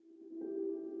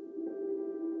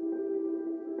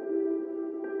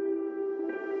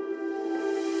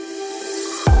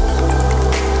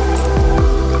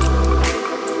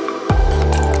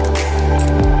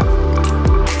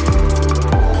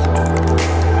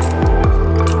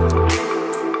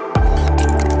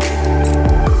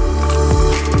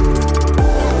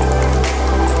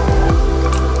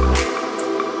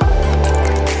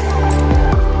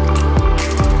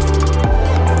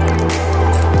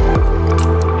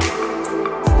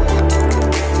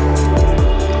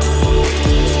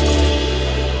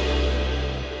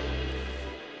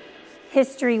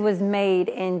history was made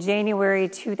in January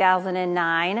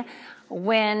 2009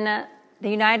 when the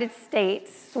United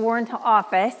States swore into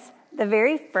office the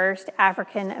very first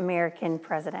African American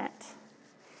president.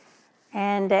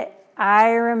 And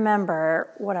I remember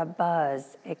what a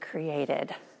buzz it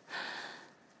created.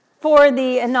 For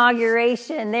the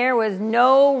inauguration, there was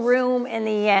no room in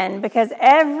the inn because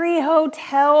every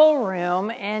hotel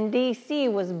room in D.C.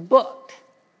 was booked.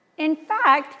 In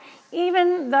fact,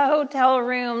 even the hotel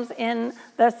rooms in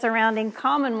the surrounding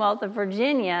Commonwealth of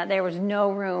Virginia, there was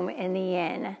no room in the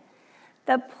inn.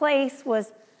 The place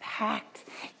was packed,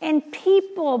 and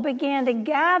people began to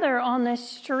gather on the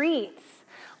streets,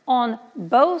 on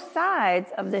both sides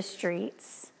of the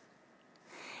streets.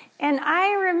 And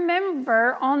I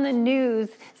remember on the news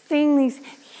seeing these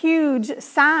huge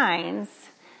signs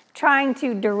trying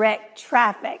to direct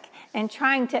traffic and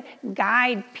trying to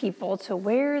guide people to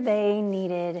where they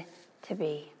needed to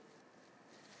be.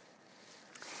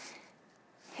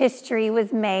 History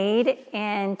was made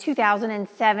in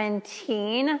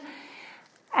 2017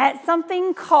 at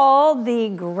something called the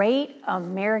Great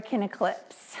American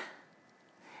Eclipse,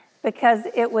 because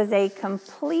it was a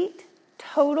complete,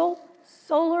 total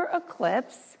solar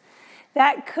eclipse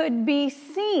that could be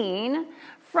seen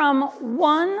from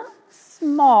one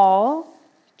small,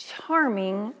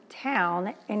 charming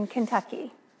town in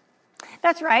Kentucky.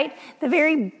 That's right, the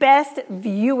very best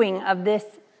viewing of this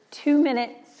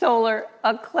 2-minute solar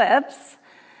eclipse,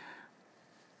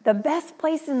 the best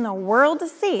place in the world to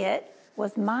see it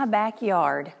was my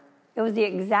backyard. It was the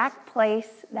exact place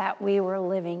that we were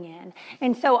living in.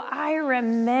 And so I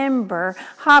remember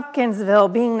Hopkinsville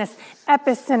being this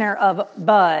epicenter of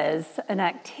buzz and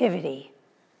activity.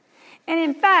 And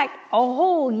in fact, a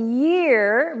whole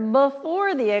year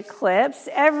before the eclipse,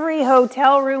 every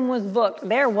hotel room was booked.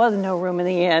 There was no room in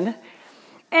the inn.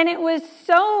 And it was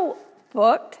so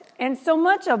booked and so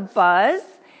much a buzz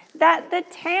that the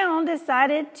town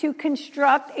decided to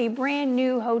construct a brand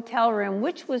new hotel room,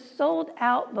 which was sold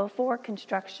out before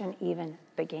construction even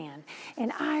began.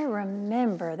 And I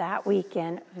remember that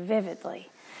weekend vividly.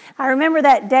 I remember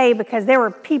that day because there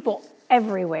were people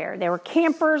everywhere. There were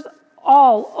campers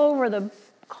all over the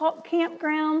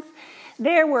campgrounds.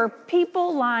 There were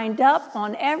people lined up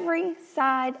on every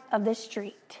side of the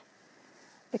street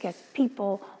because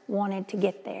people wanted to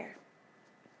get there.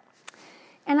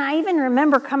 And I even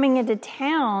remember coming into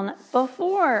town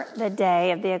before the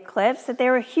day of the eclipse that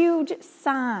there were huge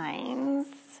signs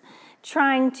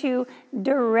trying to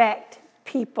direct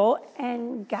people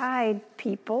and guide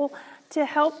people to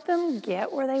help them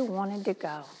get where they wanted to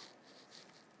go.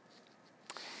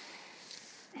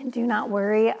 And do not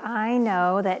worry, I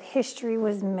know that history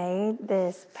was made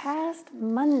this past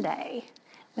Monday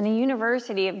when the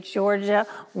University of Georgia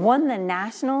won the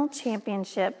national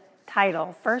championship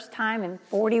title, first time in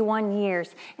 41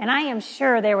 years. And I am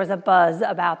sure there was a buzz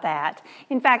about that.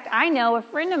 In fact, I know a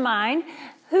friend of mine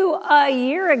who a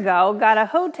year ago got a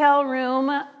hotel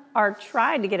room, or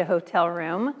tried to get a hotel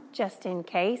room just in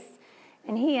case,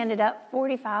 and he ended up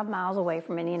 45 miles away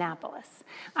from Indianapolis.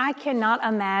 I cannot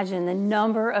imagine the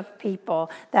number of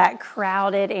people that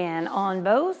crowded in on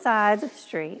both sides of the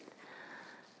street.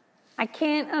 I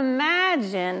can't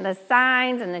imagine the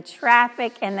signs and the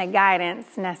traffic and the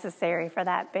guidance necessary for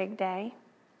that big day.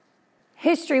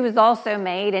 History was also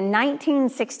made in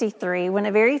 1963 when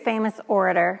a very famous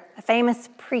orator, a famous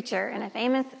preacher, and a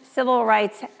famous civil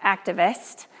rights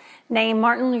activist named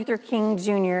Martin Luther King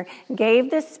Jr.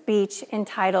 gave this speech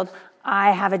entitled,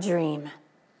 "I Have a Dream."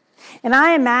 And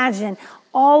I imagine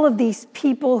all of these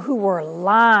people who were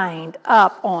lined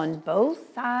up on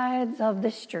both sides of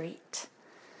the street.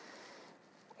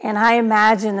 And I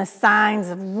imagine the signs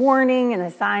of warning and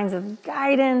the signs of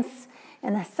guidance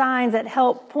and the signs that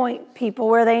help point people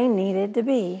where they needed to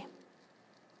be.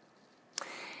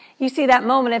 You see, that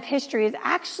moment of history is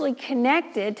actually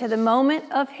connected to the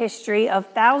moment of history of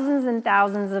thousands and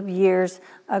thousands of years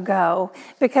ago,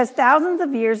 because thousands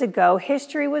of years ago,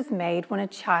 history was made when a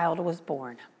child was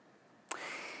born.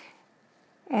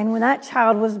 And when that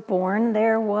child was born,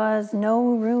 there was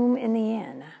no room in the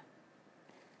inn.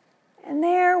 And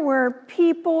there were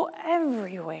people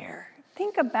everywhere.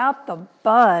 Think about the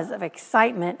buzz of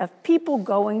excitement of people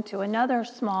going to another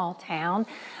small town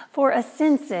for a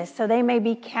census so they may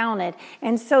be counted.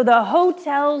 And so the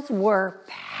hotels were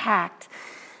packed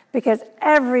because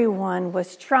everyone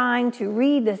was trying to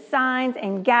read the signs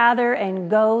and gather and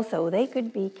go so they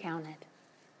could be counted.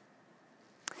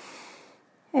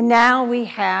 And now we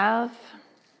have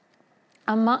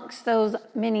amongst those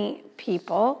many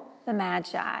people the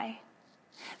Magi.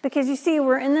 Because you see,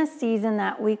 we're in the season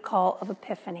that we call of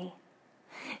Epiphany.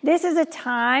 This is a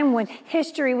time when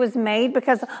history was made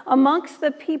because amongst the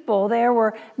people there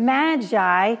were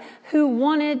magi who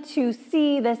wanted to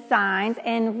see the signs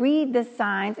and read the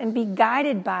signs and be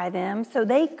guided by them so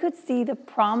they could see the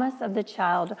promise of the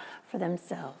child for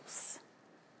themselves.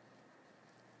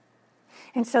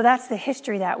 And so that's the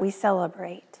history that we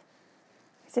celebrate.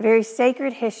 It's a very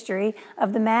sacred history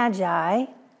of the magi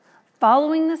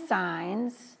following the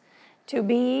signs to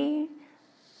be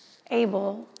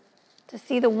able to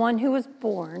see the one who was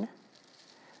born,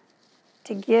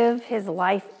 to give his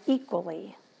life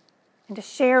equally, and to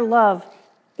share love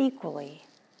equally,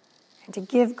 and to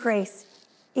give grace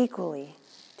equally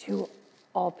to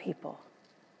all people.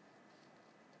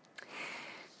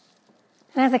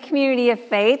 And as a community of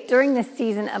faith, during this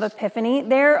season of Epiphany,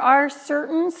 there are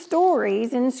certain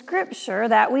stories in Scripture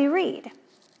that we read.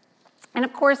 And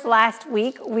of course, last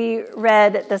week we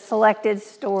read the selected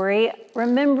story,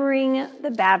 remembering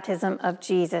the baptism of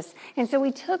Jesus. And so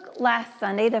we took last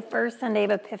Sunday, the first Sunday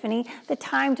of Epiphany, the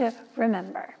time to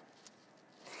remember.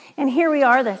 And here we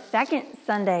are, the second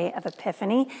Sunday of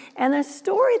Epiphany, and the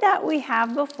story that we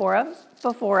have before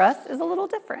us is a little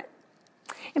different.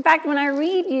 In fact, when I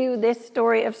read you this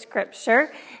story of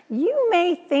Scripture, you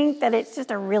may think that it's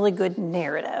just a really good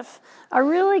narrative, a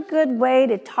really good way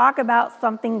to talk about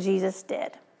something Jesus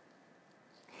did.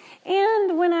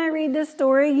 And when I read this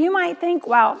story, you might think,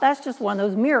 wow, that's just one of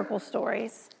those miracle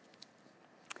stories.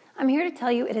 I'm here to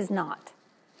tell you it is not.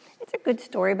 It's a good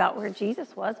story about where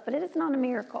Jesus was, but it is not a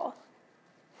miracle.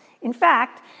 In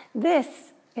fact, this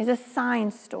is a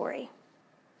sign story.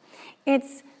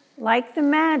 It's like the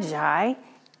Magi.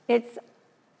 It's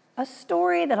a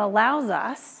story that allows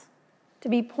us to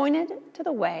be pointed to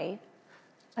the way,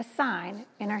 a sign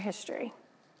in our history.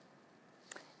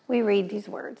 We read these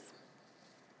words.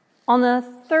 On the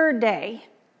third day,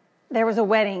 there was a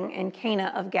wedding in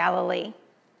Cana of Galilee,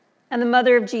 and the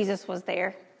mother of Jesus was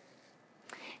there.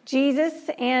 Jesus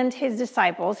and his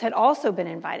disciples had also been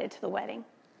invited to the wedding.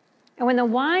 And when the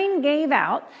wine gave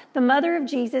out, the mother of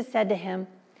Jesus said to him,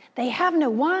 "They have no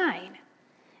wine."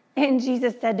 And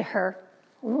Jesus said to her,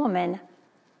 "Woman,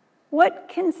 what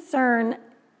concern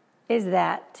is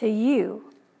that to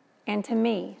you and to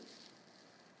me?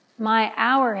 My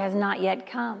hour has not yet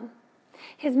come."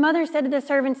 His mother said to the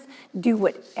servants, "Do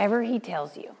whatever he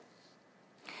tells you."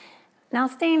 Now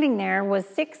standing there was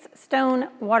 6 stone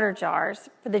water jars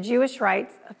for the Jewish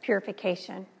rites of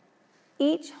purification,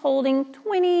 each holding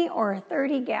 20 or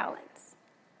 30 gallons.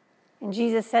 And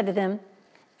Jesus said to them,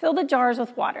 "Fill the jars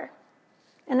with water."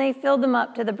 And they filled them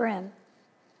up to the brim.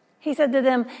 He said to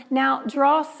them, "Now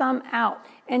draw some out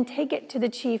and take it to the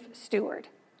chief steward."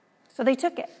 So they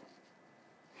took it.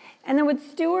 And the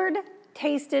steward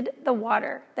tasted the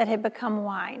water that had become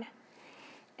wine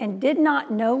and did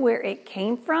not know where it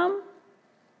came from.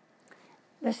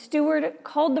 The steward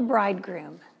called the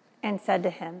bridegroom and said to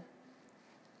him,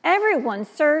 "Everyone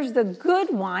serves the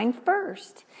good wine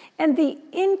first, and the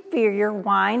inferior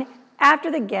wine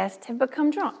after the guests have become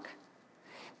drunk.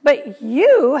 But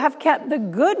you have kept the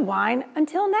good wine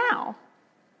until now."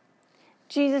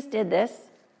 Jesus did this,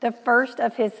 the first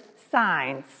of his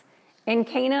signs, in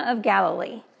Cana of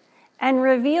Galilee, and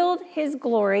revealed his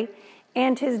glory,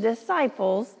 and his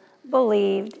disciples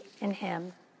believed in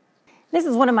him. This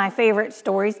is one of my favorite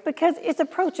stories because it's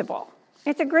approachable.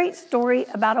 It's a great story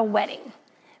about a wedding,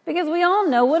 because we all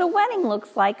know what a wedding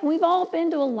looks like, and we've all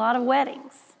been to a lot of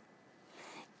weddings.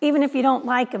 Even if you don't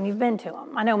like them, you've been to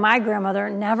them. I know my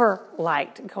grandmother never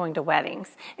liked going to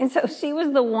weddings. And so she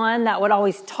was the one that would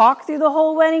always talk through the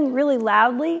whole wedding really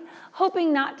loudly,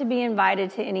 hoping not to be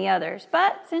invited to any others.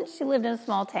 But since she lived in a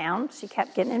small town, she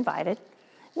kept getting invited.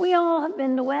 We all have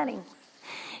been to weddings.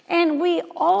 And we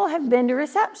all have been to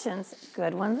receptions,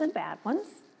 good ones and bad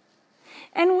ones.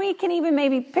 And we can even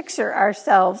maybe picture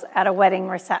ourselves at a wedding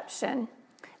reception,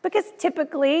 because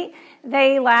typically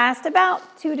they last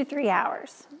about 2 to 3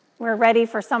 hours. We're ready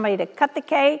for somebody to cut the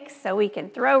cake so we can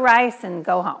throw rice and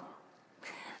go home.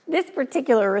 This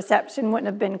particular reception wouldn't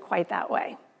have been quite that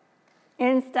way.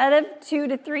 Instead of 2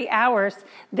 to 3 hours,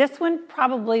 this one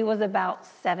probably was about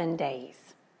 7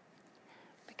 days.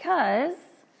 Because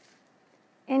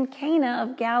in Cana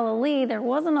of Galilee, there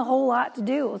wasn't a whole lot to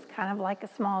do. It was kind of like a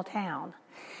small town.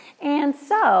 And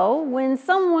so when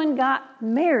someone got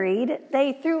married,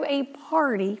 they threw a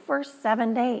party for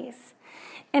 7 days.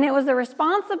 And it was the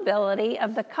responsibility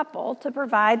of the couple to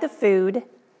provide the food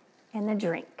and the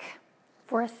drink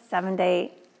for a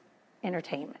 7-day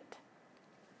entertainment,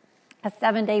 a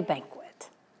 7-day banquet.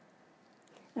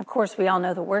 And of course, we all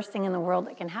know the worst thing in the world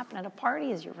that can happen at a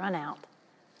party is you run out.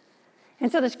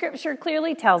 And so the scripture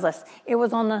clearly tells us it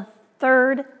was on the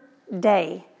third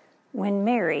day when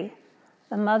Mary,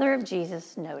 the mother of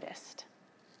Jesus, noticed.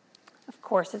 Of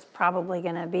course, it's probably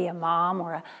going to be a mom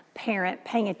or a parent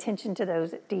paying attention to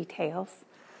those details.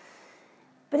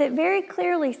 But it very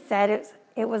clearly said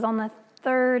it was on the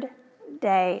third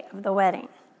day of the wedding.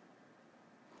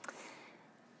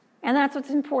 And that's what's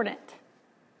important.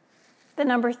 The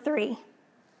number 3.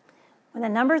 When the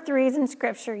number 3 is in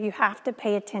Scripture, you have to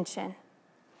pay attention.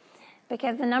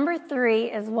 Because the number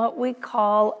 3 is what we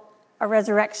call a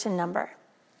resurrection number.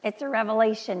 It's a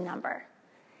revelation number.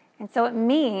 And so it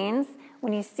means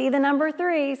when you see the number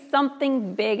 3,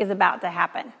 something big is about to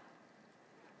happen.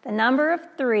 The number of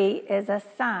 3 is a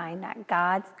sign that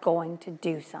God's going to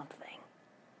do something.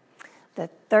 The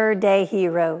third day he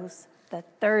rose. The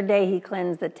third day he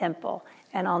cleansed the temple.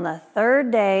 And on the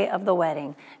third day of the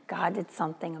wedding, God did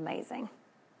something amazing.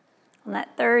 On that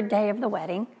third day of the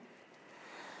wedding,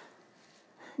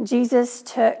 Jesus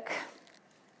took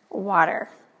water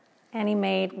and he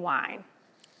made wine.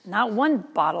 Not one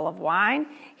bottle of wine.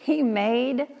 He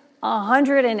made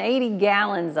 180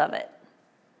 gallons of it.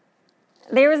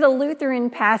 There was a Lutheran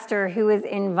pastor who was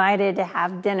invited to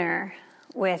have dinner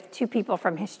with 2 people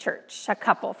from his church, a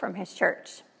couple from his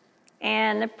church.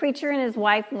 And the preacher and his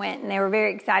wife went, and they were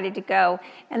very excited to go.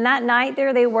 And that night,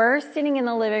 there they were, sitting in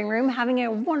the living room, having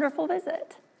a wonderful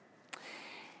visit.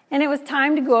 And it was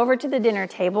time to go over to the dinner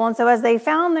table. And so as they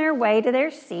found their way to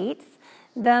their seats,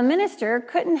 the minister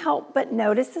couldn't help but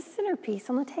notice the centerpiece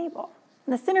on the table.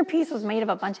 And the centerpiece was made of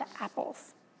a bunch of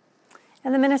apples.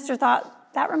 And the minister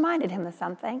thought that reminded him of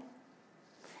something. And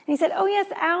he said, "Oh,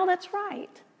 yes, Al, that's right.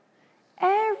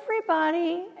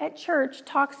 Everybody at church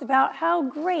talks about how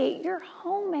great your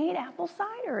homemade apple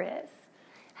cider is.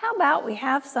 How about we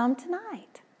have some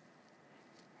tonight?"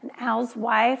 And Al's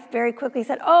wife very quickly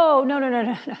said, "Oh, no.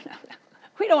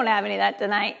 We don't have any of that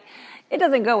tonight. It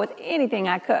doesn't go with anything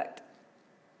I cooked."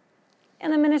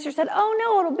 And the minister said, "Oh,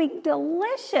 no, it'll be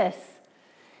delicious."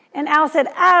 And Al said,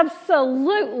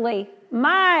 "Absolutely.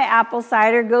 My apple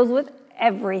cider goes with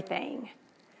everything."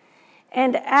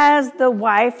 And as the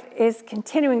wife is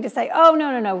continuing to say, "Oh,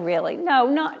 no, really. No,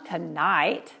 not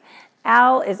tonight,"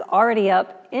 Al is already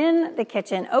up in the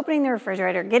kitchen, opening the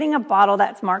refrigerator, getting a bottle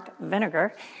that's marked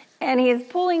vinegar, and he is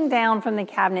pulling down from the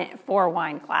cabinet 4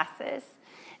 wine glasses.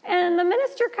 And the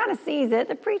minister kind of sees it.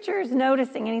 The preacher is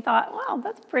noticing, and he thought, "Wow,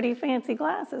 that's pretty fancy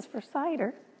glasses for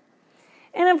cider."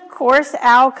 And of course,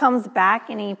 Al comes back,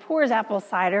 and he pours apple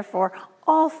cider for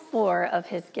all 4 of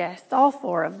his guests, all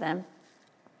 4 of them.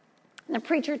 And the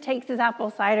preacher takes his apple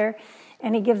cider,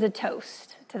 and he gives a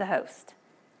toast to the host.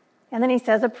 And then he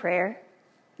says a prayer.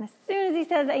 And as soon as he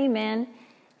says amen,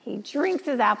 he drinks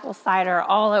his apple cider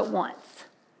all at once.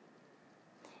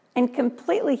 And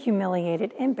completely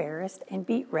humiliated, embarrassed, and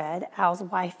beet red, Al's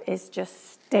wife is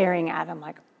just staring at him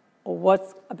like,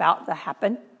 what's about to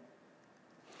happen?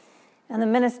 And the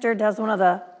minister does one of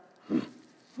the,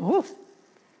 oof.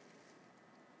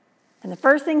 And the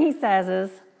first thing he says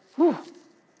is,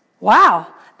 "Wow,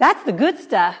 that's the good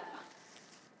stuff."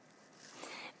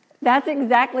 That's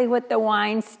exactly what the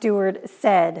wine steward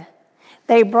said.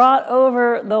 They brought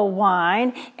over the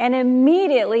wine, and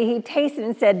immediately he tasted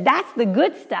and said, "That's the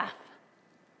good stuff."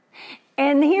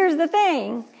 And here's the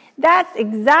thing. That's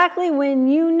exactly when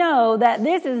you know that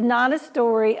this is not a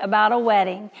story about a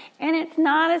wedding, and it's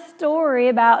not a story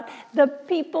about the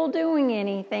people doing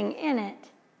anything in it.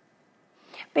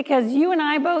 Because you and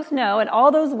I both know at all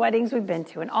those weddings we've been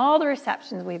to and all the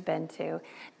receptions we've been to,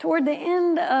 toward the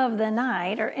end of the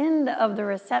night or end of the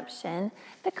reception,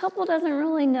 the couple doesn't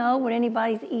really know what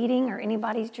anybody's eating or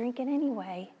anybody's drinking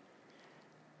anyway.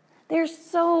 They're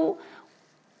so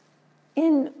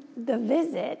in the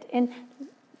visit and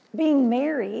being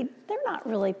married, they're not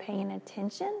really paying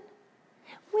attention.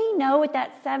 We know at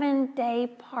that 7-day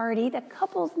party, the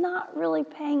couple's not really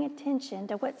paying attention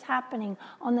to what's happening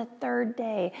on the third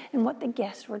day and what the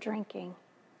guests were drinking.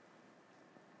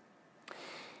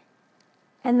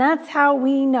 And that's how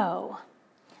we know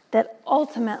that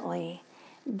ultimately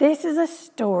this is a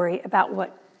story about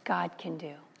what God can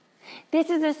do. This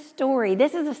is a story,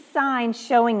 this is a sign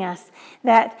showing us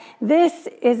that this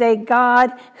is a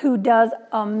God who does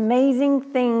amazing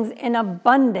things in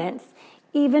abundance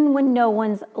even when no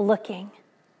one's looking.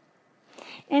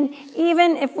 And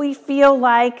even if we feel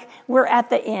like we're at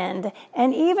the end,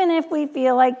 and even if we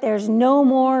feel like there's no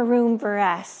more room for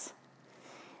us,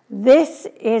 this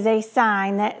is a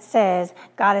sign that says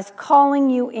God is calling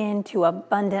you into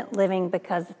abundant living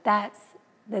because that's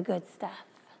the good stuff.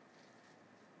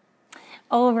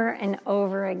 Over and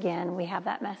over again, we have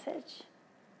that message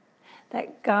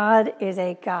that God is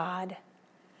a God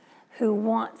who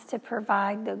wants to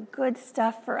provide the good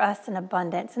stuff for us in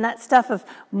abundance. And that stuff of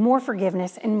more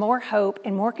forgiveness and more hope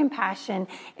and more compassion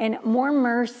and more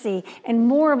mercy and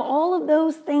more of all of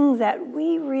those things that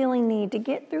we really need to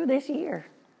get through this year.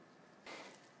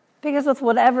 Because with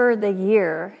whatever the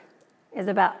year is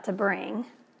about to bring,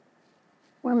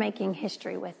 we're making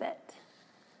history with it.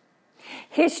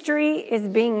 History is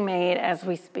being made as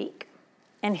we speak,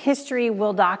 and history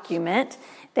will document.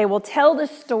 They will tell the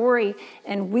story,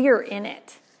 and we're in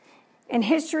it. And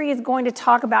history is going to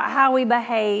talk about how we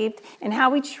behaved and how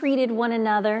we treated one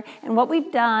another and what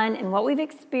we've done and what we've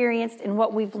experienced and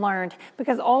what we've learned,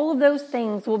 because all of those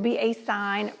things will be a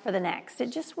sign for the next.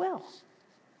 It just will.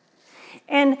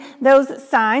 And those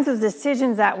signs, those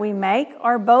decisions that we make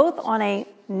are both on a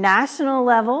national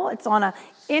level, it's on an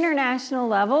international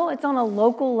level, it's on a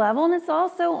local level, and it's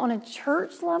also on a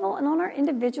church level and on our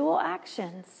individual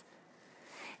actions.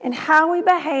 And how we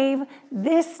behave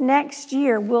this next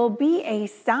year will be a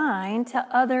sign to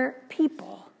other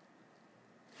people.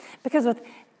 Because with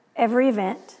every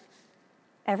event,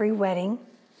 every wedding,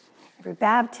 every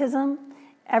baptism,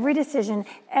 every decision,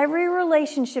 every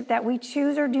relationship that we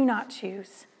choose or do not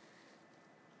choose,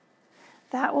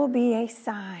 that will be a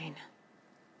sign.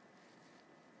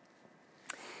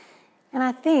 And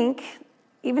I think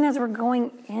even as we're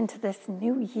going into this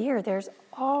new year, there's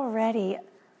already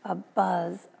a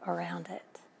buzz around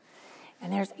it.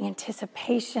 And there's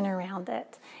anticipation around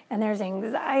it. And there's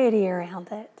anxiety around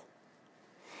it.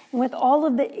 And with all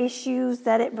of the issues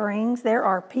that it brings, there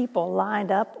are people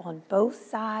lined up on both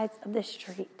sides of the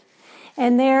street.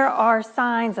 And there are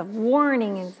signs of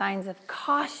warning and signs of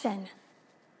caution.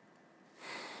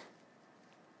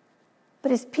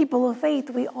 But as people of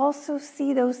faith, we also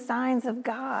see those signs of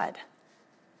God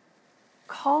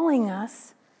calling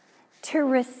us to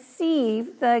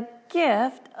receive the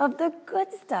gift of the good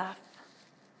stuff.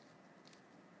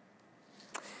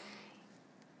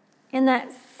 In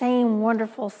that same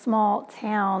wonderful small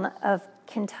town of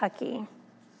Kentucky,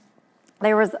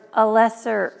 there was a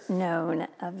lesser known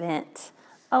event,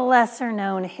 a lesser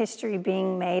known history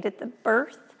being made at the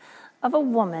birth of a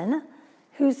woman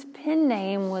whose pen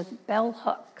name was Bell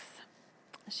Hooks.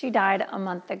 She died a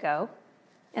month ago,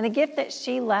 and the gift that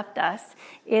she left us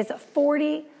is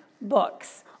 40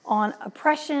 books on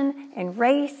oppression and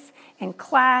race and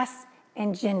class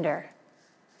and gender.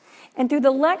 And through the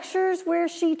lectures where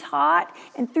she taught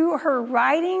and through her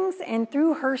writings and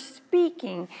through her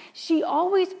speaking, she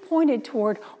always pointed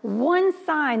toward one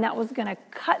sign that was going to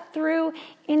cut through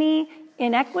any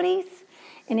inequities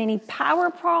and any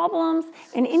power problems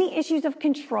and any issues of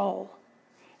control.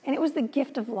 And it was the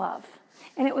gift of love.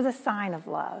 And it was a sign of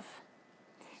love.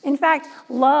 In fact,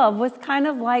 love was kind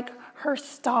of like her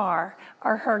star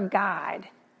or her guide.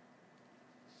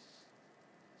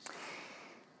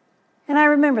 And I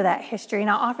remember that history, and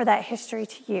I'll offer that history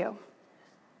to you.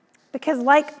 Because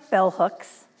like Bell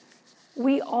Hooks,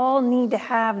 we all need to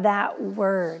have that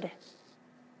word,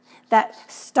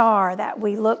 that star that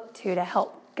we look to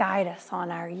help guide us on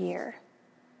our year.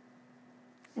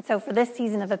 And so for this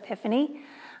season of Epiphany,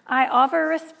 I offer a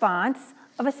response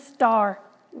of a star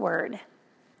word.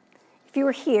 If you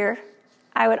were here,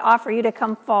 I would offer you to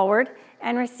come forward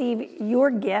and receive your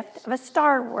gift of a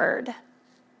star word.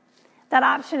 That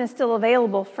option is still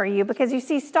available for you because you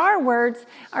see, star words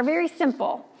are very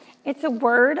simple. It's a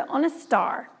word on a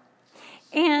star,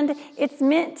 and it's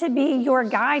meant to be your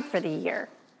guide for the year.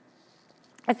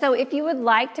 And so if you would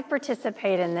like to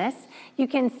participate in this, you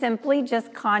can simply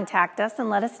just contact us and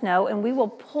let us know, and we will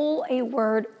pull a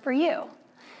word for you.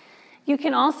 You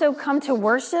can also come to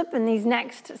worship in these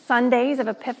next Sundays of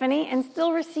Epiphany and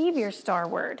still receive your star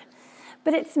word.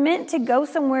 But it's meant to go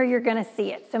somewhere you're going to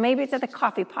see it. So maybe it's at the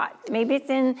coffee pot. Maybe it's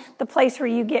in the place where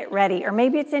you get ready. Or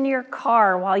maybe it's in your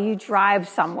car while you drive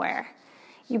somewhere.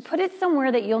 You put it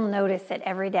somewhere that you'll notice it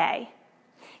every day.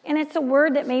 And it's a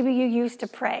word that maybe you use to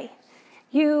pray.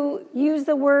 You use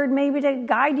the word maybe to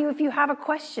guide you if you have a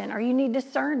question or you need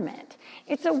discernment.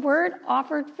 It's a word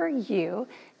offered for you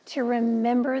to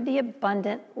remember the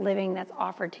abundant living that's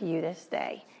offered to you this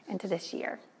day and to this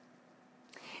year.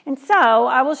 And so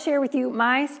I will share with you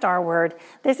my star word.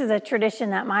 This is a tradition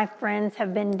that my friends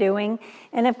have been doing.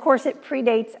 And of course, it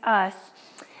predates us.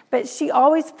 But she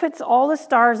always puts all the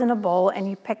stars in a bowl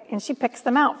and she picks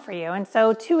them out for you. And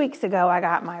so 2 weeks ago, I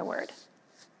got my word.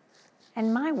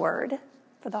 And my word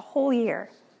for the whole year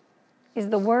is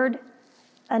the word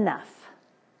enough.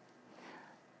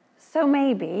 So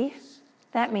maybe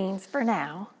that means for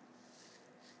now,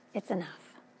 it's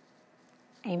enough.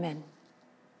 Amen.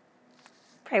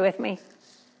 Pray with me.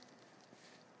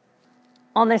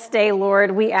 On this day,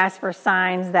 Lord, we ask for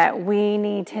signs that we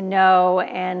need to know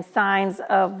and signs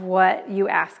of what you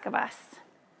ask of us.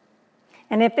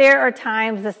 And if there are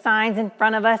times the signs in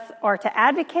front of us are to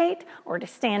advocate or to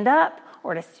stand up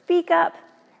or to speak up,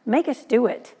 make us do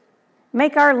it.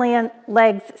 Make our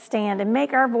legs stand and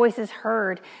make our voices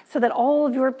heard so that all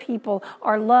of your people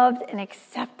are loved and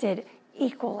accepted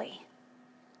equally.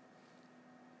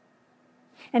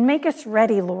 And make us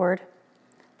ready, Lord,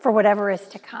 for whatever is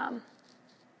to come.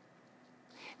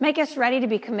 Make us ready to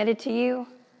be committed to you,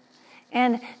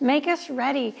 and make us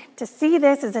ready to see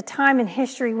this as a time in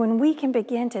history when we can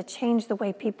begin to change the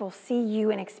way people see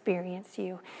you and experience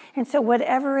you. And so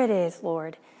whatever it is,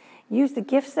 Lord, use the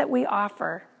gifts that we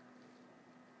offer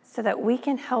so that we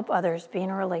can help others be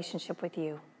in a relationship with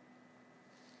you.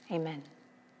 Amen.